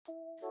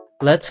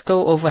let's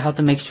go over how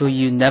to make sure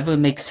you never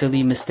make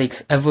silly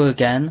mistakes ever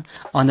again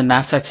on the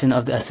math section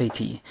of the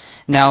SAT.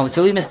 Now,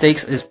 silly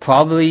mistakes is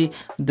probably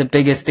the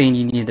biggest thing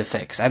you need to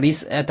fix, at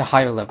least at the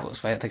higher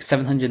levels, right? Like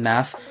 700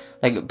 math,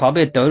 like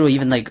probably a third or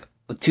even like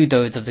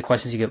 2/3 of the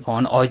questions you get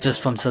wrong are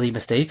just from silly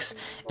mistakes.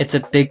 It's a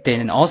big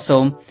thing. And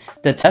also,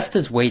 the test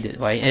is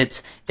weighted,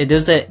 right?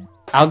 There's the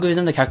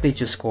algorithm that calculates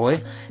your score.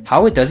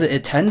 How it does it,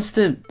 it tends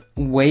to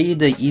weigh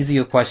the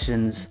easier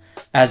questions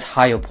as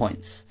higher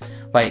points,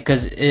 right?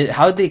 Because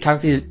how they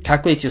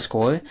calculate your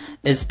score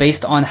is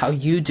based on how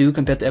you do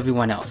compared to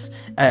everyone else.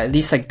 At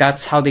least like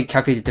that's how they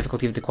calculate the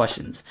difficulty of the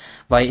questions,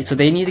 right? So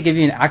they need to give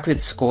you an accurate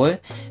score,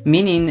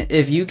 meaning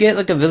if you get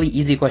like a really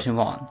easy question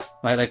wrong,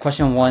 right? Like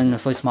question 1 in the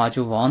first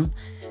module wrong,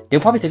 they'll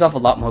probably take off a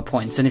lot more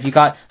points than if you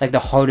got like the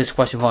hardest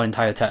question wrong in the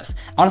entire test.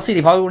 Honestly,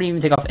 they probably wouldn't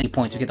even take off any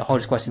points if you get the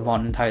hardest question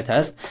wrong in the entire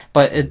test,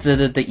 but it's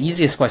the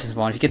easiest questions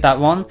wrong. If you get that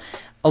wrong,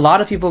 a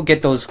lot of people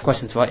get those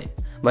questions right.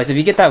 Right, so if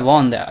you get that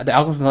wrong, the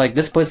algorithm like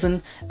this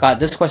person got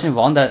this question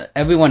wrong that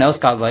everyone else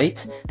got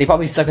right, they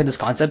probably suck at this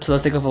concept, so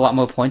let's take off a lot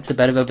more points to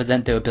better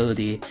represent their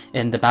ability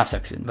in the math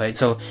section, right?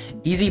 So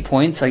easy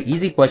points, like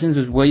easy questions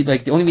is where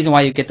like the only reason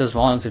why you get those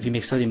wrong is if you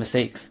make silly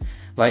mistakes,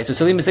 right? So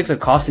silly mistakes are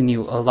costing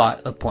you a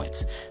lot of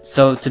points.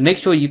 So to make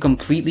sure you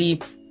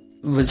completely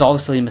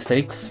resolve silly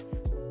mistakes,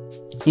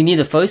 you need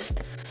to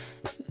first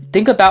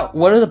think about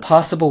what are the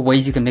possible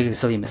ways you can make a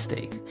silly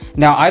mistake.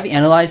 Now, I've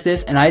analyzed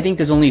this, and I think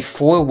there's only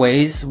 4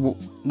 ways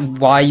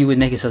why you would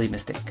make a silly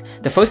mistake.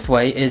 The first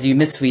way is you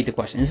misread the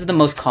question. This is the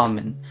most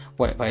common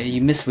way, right?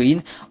 You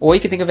misread, or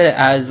you can think of it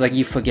as like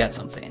you forget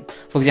something.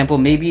 For example,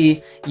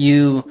 maybe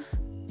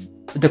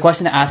the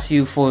question asks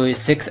you for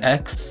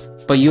 6x,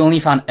 but you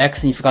only found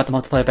x and you forgot to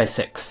multiply it by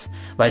 6.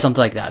 Right,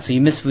 something like that. So you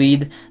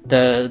misread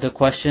the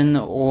question,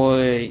 or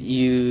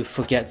you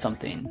forget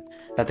something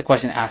that the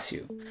question asks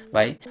you,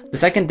 right? The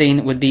second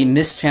thing would be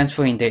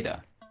mistransferring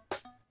data.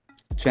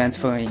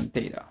 Transferring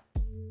data.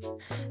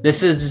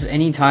 This is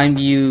anytime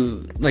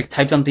you like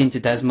type something into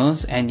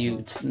Desmos and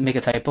you make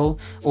a typo,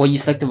 or you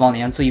select the wrong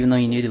answer even though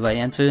you knew the right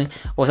answer,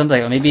 or something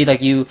like that. Maybe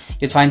like you're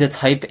trying to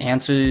type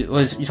answer,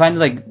 or you're trying to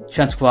like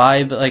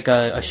transcribe like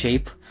a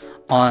shape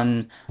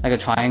on like a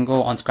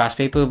triangle on scratch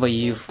paper, but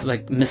you've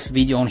like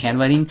misread your own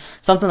handwriting,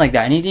 something like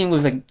that. Anything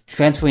with like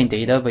transferring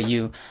data, but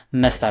you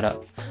mess that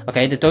up.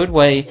 Okay, the third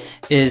way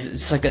is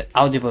just like an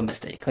algebra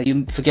mistake, like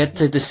you forget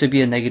to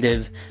distribute a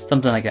negative,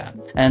 something like that.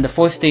 And the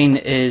fourth thing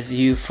is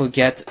you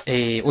forget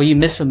or you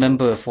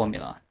misremember a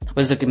formula,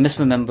 or it's like a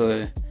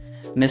misremembering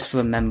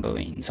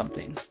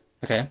something.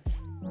 Okay,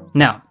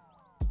 now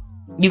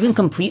you can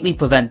completely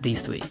prevent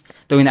these 3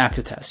 during the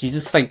actual test. You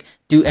just like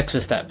do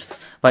extra steps,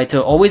 right?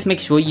 To always make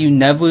sure you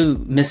never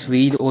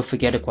misread or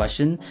forget a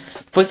question.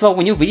 First of all,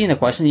 when you're reading the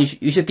question,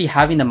 you should be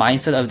having the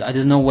mindset of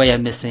there's no way I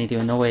missed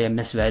anything, or no way I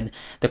misread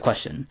the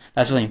question.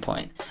 That's really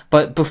important.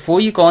 But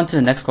before you go on to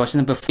the next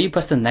question, before you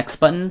press the next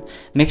button,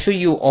 make sure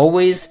you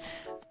always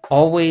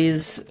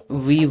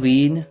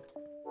reread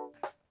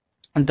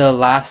the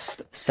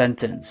last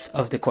sentence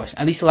of the question,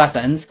 at least the last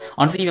sentence.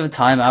 Honestly, if you have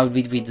time, I would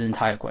reread the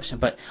entire question,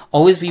 but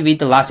always reread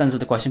the last sentence of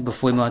the question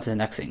before you move on to the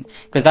next thing,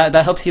 because that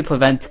helps you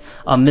prevent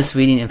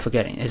misreading and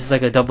forgetting. It's just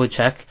like a double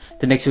check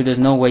to make sure there's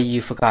no way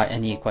you forgot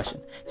any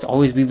question. So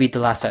always reread the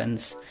last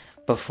sentence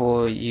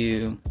before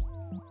you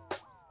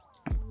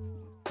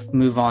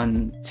move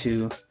on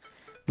to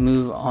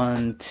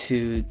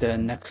the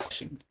next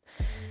question.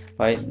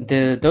 Right,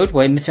 the third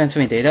way,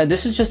 mistransferring data,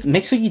 this is just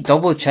make sure you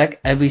double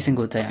check every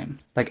single time.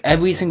 Like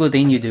every single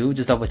thing you do,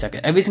 just double check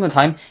it. Every single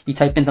time you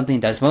type in something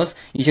in Desmos,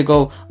 you should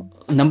go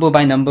number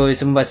by number,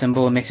 symbol by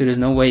symbol, and make sure there's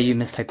no way you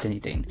mistyped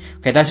anything.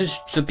 Okay, that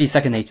should be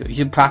second nature. You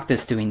should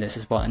practice doing this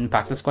as well, and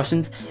practice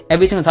questions.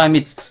 Every single time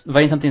you're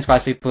writing something in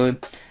scratch paper,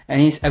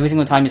 every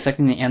single time you're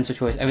selecting the answer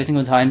choice, every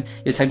single time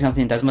you're typing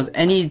something in Desmos,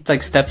 any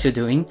like steps you're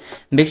doing,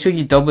 make sure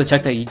you double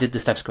check that you did the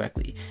steps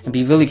correctly, and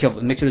be really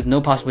careful. Make sure there's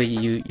no possibility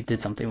you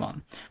did something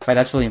wrong. Right,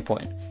 that's really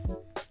important.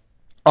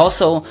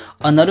 Also,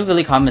 another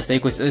really common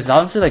mistake, which is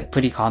honestly like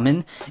pretty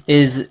common,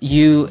 is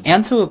you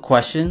answer a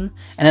question,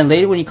 and then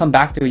later when you come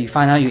back to it, you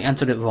find out you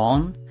answered it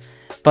wrong,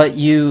 but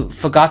you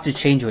forgot to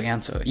change your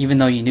answer, even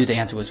though you knew the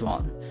answer was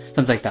wrong.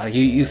 Something like that.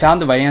 You found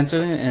the right answer,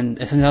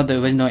 and it turns out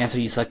the original answer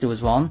you selected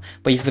was wrong,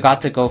 but you forgot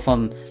to go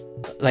from,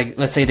 like,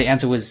 let's say the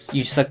answer was,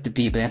 you selected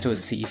B, but the answer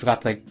was C. You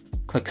forgot to like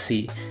click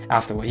C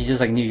afterwards. You just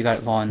like knew you got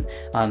it wrong.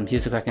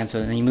 Here's the correct answer,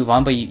 and then you move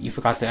on, but you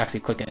forgot to actually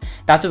click it.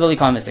 That's a really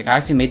common mistake. I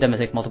actually made that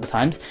mistake multiple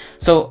times.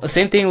 So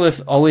same thing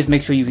with always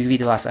make sure you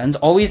reread the last sentence.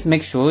 Always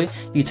make sure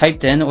you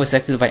typed in or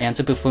selected the right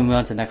answer before we move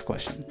on to the next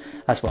question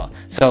as well.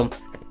 So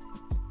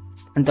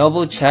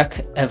double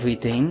check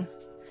everything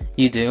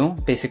you do,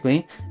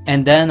 basically,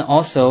 and then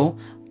also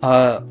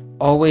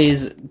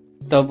always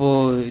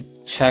double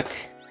check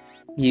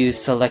you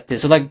selected.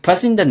 So like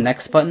pressing the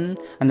next button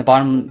on the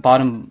bottom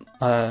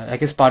I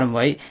guess bottom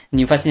right, and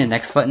you're pressing the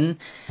next button,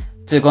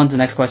 to go on to the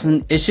next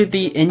question, it should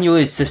be in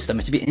your system.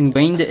 It should be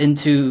ingrained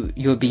into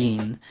your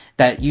being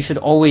that you should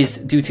always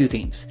do two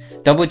things.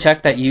 Double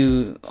check that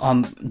you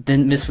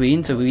didn't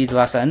misread, so read the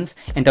last sentence,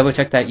 and double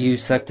check that you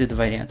selected the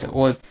right answer,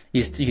 or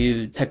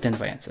you typed in the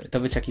right answer.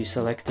 Double check you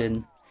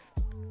selected,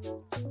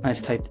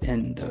 typed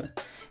in the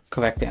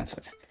correct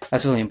answer.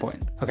 That's really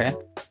important, okay?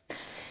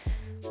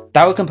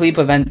 That would completely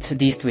prevent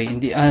these three.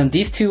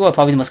 These two are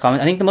probably the most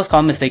common. I think the most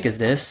common mistake is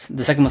this.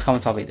 The second most common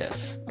is probably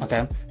this,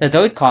 okay? The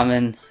third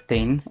common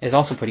thing is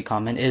also pretty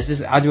common, is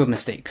just algebra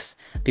mistakes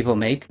people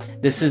make.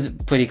 This is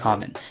pretty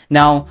common.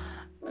 Now,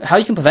 how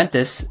you can prevent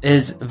this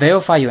is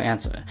verify your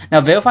answer.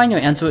 Now, verifying your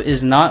answer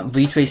is not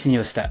retracing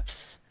your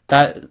steps.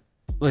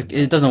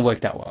 It doesn't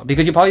work that well,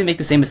 because you probably make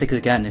the same mistake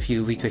again if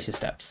you retrace your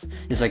steps.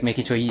 It's like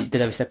making sure you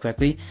did every step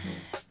correctly.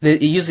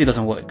 It usually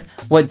doesn't work.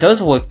 What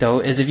does work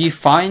though is if you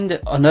find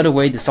another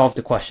way to solve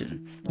the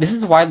question. This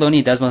is why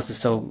learning Desmos is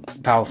so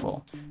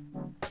powerful.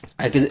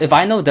 Because if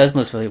I know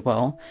Desmos really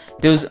well,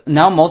 there's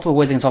now multiple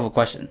ways I can solve a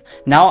question.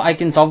 Now I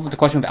can solve the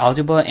question with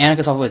algebra, and I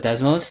can solve it with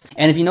Desmos.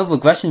 And if you know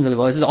regression really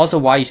well, this is also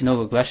why you should know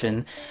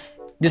regression.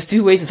 There's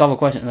two ways to solve a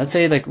question. Let's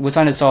say like we're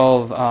trying to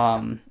solve,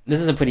 this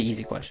is a pretty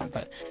easy question,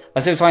 but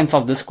let's say we're trying to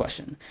solve this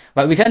question.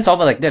 But we can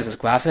solve it like this. Just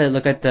graph it,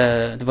 look at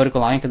the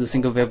vertical line because the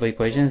single variable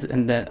equations,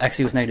 and the x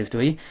equals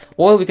 -3.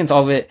 Or we can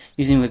solve it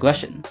using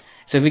regression.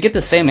 So if we get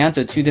the same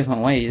answer two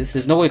different ways,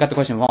 there's no way we got the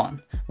question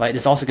wrong, right?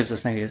 This also gives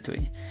us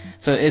 -3.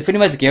 So it pretty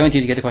much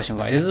guarantees you get the question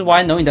right. This is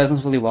why knowing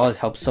Desmos really well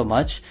helps so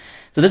much.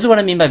 So this is what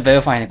I mean by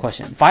verifying a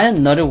question. Find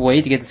another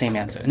way to get the same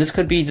answer. And this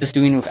could be just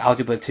doing it with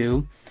Algebra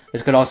 2.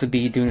 This could also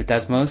be doing it with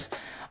Desmos.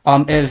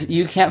 If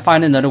you can't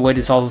find another way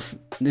to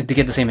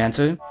get the same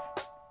answer,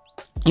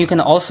 you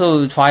can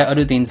also try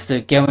other things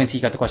to guarantee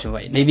you got the question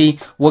right. Maybe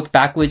work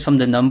backwards from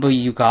the number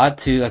you got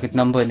to like a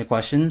number in the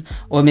question,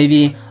 or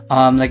maybe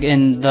like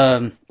in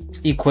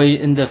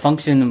the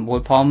function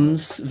word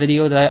problems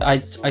video that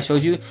I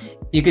showed you,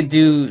 you could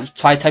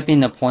try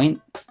typing a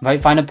point,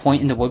 right? Find a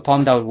point in the word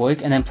problem that would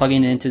work, and then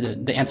plugging it into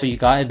the answer you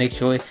got and make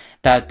sure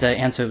that the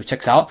answer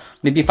checks out.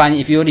 Maybe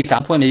if you already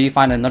found a point, maybe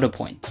find another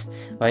point,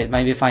 right?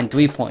 Maybe find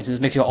 3 points and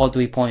just make sure all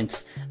 3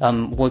 points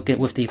work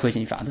with the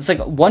equation you found. So it's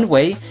like one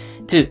way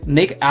to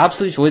make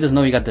absolutely sure there's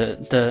no you got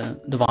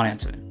the wrong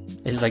answer.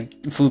 It's just like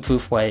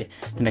foolproof way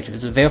to make sure.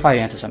 Just verify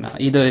your answer somehow.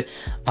 Either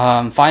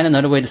find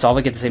another way to solve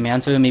it, get the same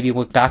answer, maybe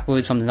work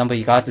backwards from the number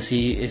you got to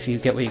see if you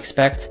get what you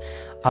expect.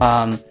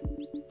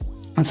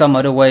 And some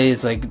other way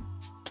is like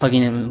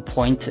plugging in a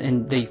point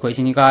in the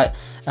equation you got,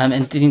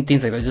 and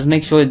things like that. Just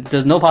make sure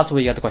there's no possible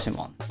way you got the question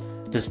wrong,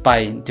 just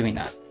by doing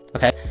that.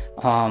 Okay.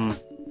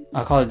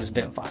 I'll call it just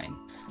verifying,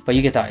 but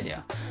you get the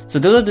idea. So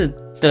those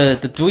are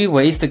the 3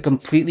 ways to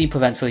completely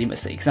prevent silly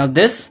mistakes. Now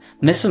this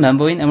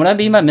misremembering, and what I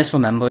mean by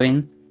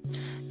misremembering,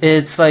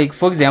 it's like,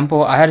 for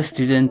example, I had a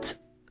student,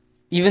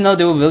 even though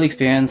they were really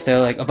experienced, they're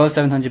like above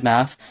 700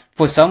 math,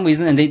 for some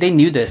reason, and they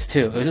knew this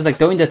too. It was just like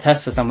during the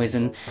test for some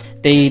reason,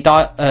 they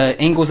thought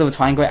angles of a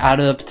triangle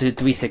added up to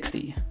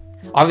 360.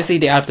 Obviously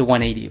they add up to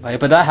 180, right?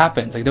 But that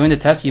happens. Like during the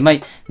test, you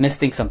might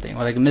misthink something,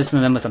 or like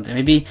misremember something.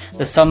 Maybe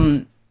there's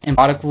some in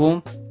product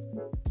rule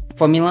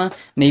formula.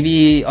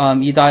 Maybe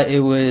you thought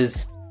it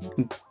was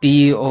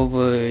b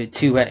over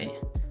 2a,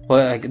 or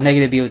like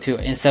negative b over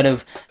 2a, instead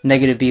of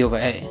negative b over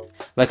a.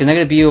 Like a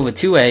negative b over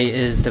 2a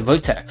is the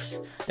vertex,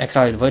 the x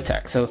value of the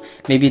vertex. So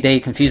maybe they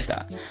confuse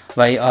that,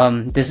 right?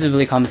 This is a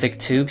really common mistake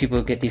too.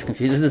 People get these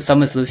confused. This is the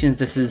sum of solutions.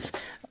 This is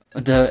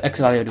the x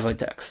value of the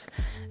vertex.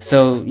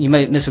 So you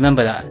might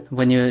misremember that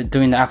when you're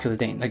doing the actual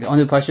thing. Like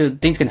under pressure,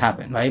 things can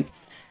happen, right?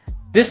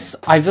 This,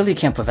 I really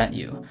can't prevent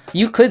you.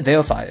 You could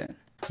verify it,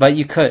 but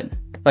you could.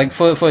 Like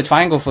for a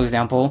triangle, for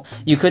example,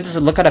 you could just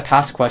look at a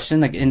past question,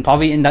 like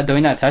during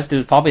that test, there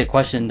was probably a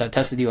question that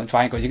tested you on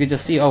triangles. You could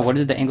just see, oh, what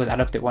did the angles add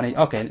up to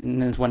 180? Okay,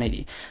 and then it's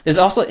 180. There's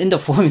also in the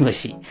formula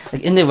sheet,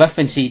 like in the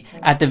reference sheet,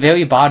 at the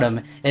very bottom,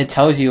 it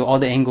tells you all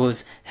the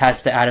angles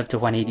has to add up to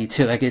 180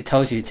 too. Like it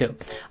tells you too.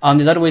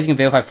 There's other ways you can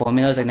verify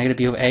formulas, like negative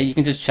b over a. You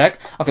can just check,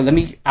 okay, let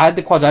me add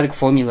the quadratic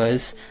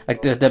formulas,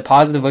 like the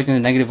positive version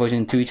and the negative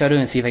version to each other,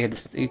 and see if I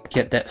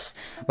get this.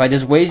 Right?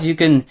 There's ways you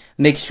can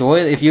make sure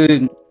if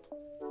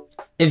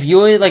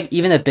you're like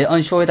even a bit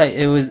unsure that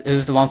it was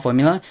the wrong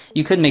formula,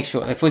 you could make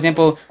sure. Like for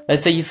example,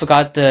 let's say you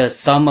forgot the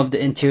sum of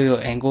the interior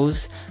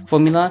angles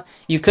formula,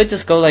 you could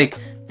just go like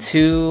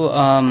so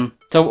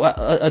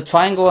a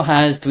triangle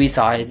has 3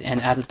 sides and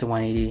adds up to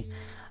 180.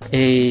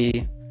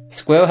 A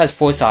square has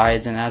 4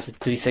 sides and adds up to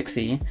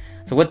 360.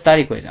 So what's that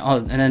equation? Oh,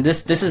 and then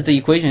this is the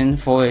equation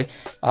for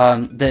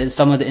the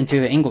sum of the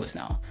interior angles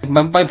now.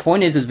 My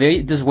point is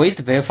there's ways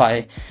to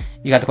verify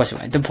you got the question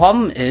right. The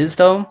problem is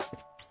though,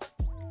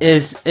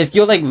 is if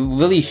you're like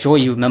really sure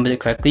you remembered it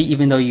correctly,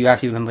 even though you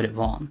actually remembered it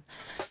wrong.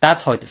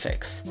 That's hard to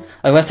fix.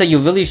 Like let's say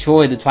you're really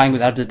sure the triangle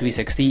is out to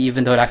 360,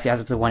 even though it actually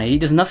adds up to 180.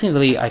 There's nothing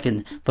really I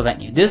can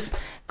prevent you. This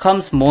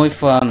comes more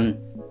from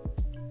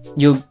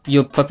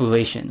your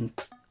preparation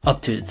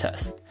up to the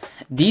test.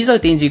 These are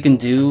things you can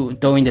do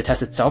during the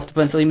test itself to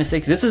prevent silly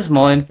mistakes. This is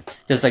more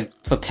just like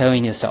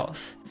preparing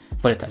yourself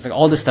for the test. Like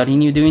all the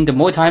studying you're doing, the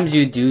more times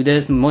you do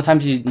this, the more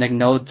times you like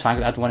know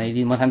triangle at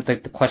 180, the more times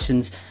like the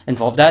questions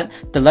involve that,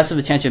 the less of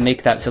a chance you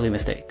make that silly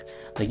mistake.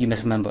 Like you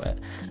misremember it.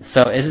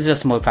 So this is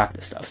just more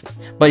practice stuff.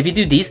 But if you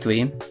do these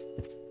three,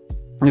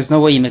 there's no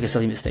way you make a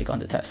silly mistake on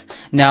the test.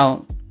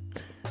 Now,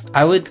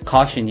 I would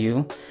caution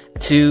you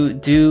to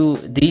do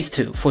these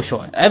two for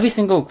sure. Every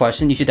single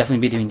question, you should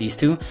definitely be doing these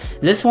two.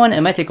 This one,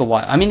 it might take a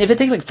while. I mean, if it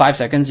takes like 5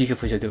 seconds, you should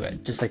for sure do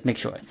it. Just like make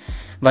sure,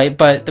 right?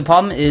 But the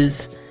problem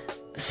is,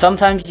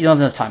 sometimes you don't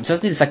have enough time.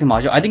 Especially the second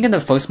module. I think in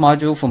the first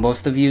module, for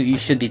most of you, you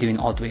should be doing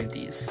all 3 of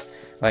these,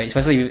 right?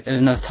 Especially if you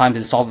have enough time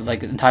to solve like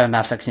the entire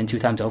math section 2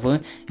 times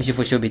over, you should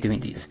for sure be doing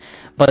these.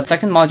 But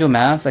second module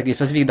math, like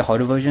especially the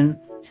harder version,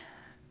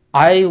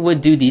 I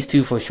would do these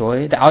two for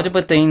sure. The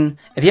algebra thing,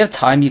 if you have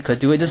time, you could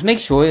do it. Just make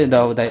sure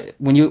though that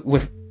when you,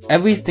 with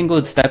every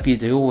single step you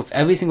do, with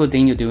every single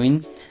thing you're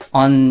doing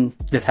on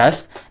the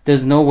test,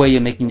 there's no way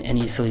you're making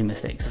any silly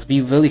mistakes. Just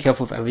be really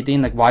careful with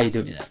everything, like why you're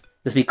doing it.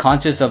 Just be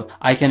conscious of,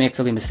 I can make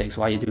silly mistakes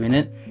while you're doing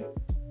it.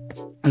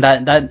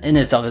 That in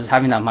itself, is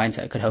having that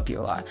mindset could help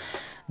you a lot.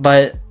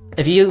 But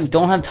if you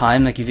don't have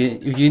time, like if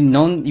you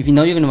know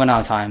you're gonna run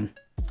out of time,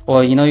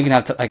 or you know you're gonna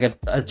have like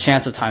a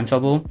chance of time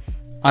trouble,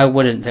 I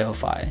wouldn't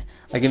verify.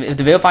 Like if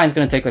the verifying is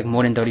gonna take like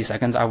more than 30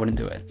 seconds, I wouldn't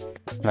do it,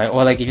 right?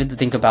 Or like if you have to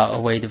think about a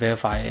way to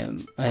verify it,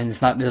 and it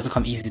doesn't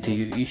come easy to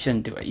you, you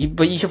shouldn't do it.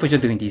 But you should for sure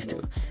doing these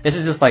two. This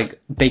is just like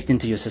baked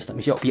into your system.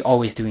 You should be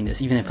always doing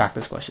this, even in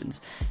practice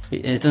questions.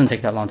 It doesn't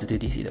take that long to do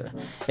these either.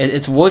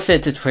 It's worth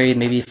it to trade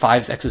maybe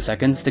 5 extra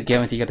seconds to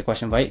guarantee you get the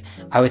question right.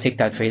 I would take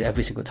that trade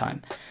every single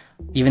time.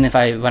 Even if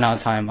I run out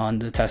of time on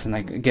the test and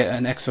like get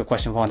an extra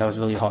question wrong that was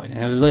really hard. And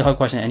it was a really hard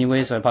question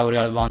anyway, so I probably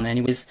got it wrong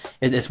anyways.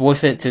 It's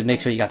worth it to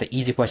make sure you got the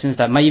easy questions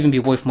that might even be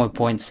worth more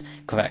points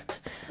correct.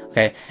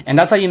 Okay, and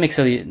that's how you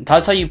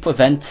that's how you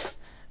prevent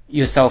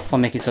yourself from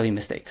making silly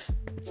mistakes.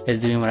 Is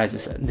doing what I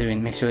just said.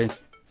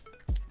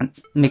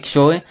 Make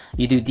sure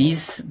you do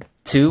these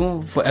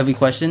two for every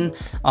question.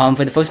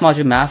 For the first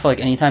module math, like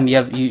anytime you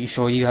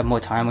have more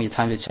time or your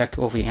time to check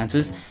over your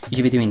answers, you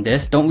should be doing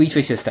this. Don't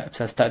retrace your steps.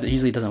 That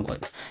usually doesn't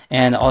work.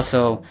 And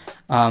also,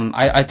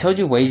 I told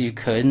you ways you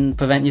could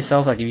prevent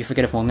yourself. Like if you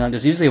forget a formula,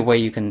 there's usually a way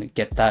you can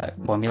get that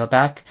formula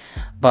back.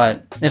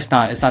 But if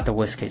not, it's not the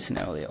worst case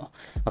scenario.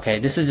 Okay,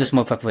 this is just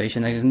more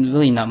preparation. There's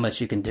really not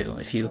much you can do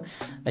if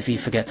you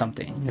forget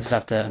something. You just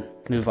have to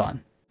move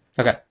on.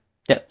 Okay,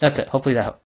 yeah, that's it. Hopefully that helped.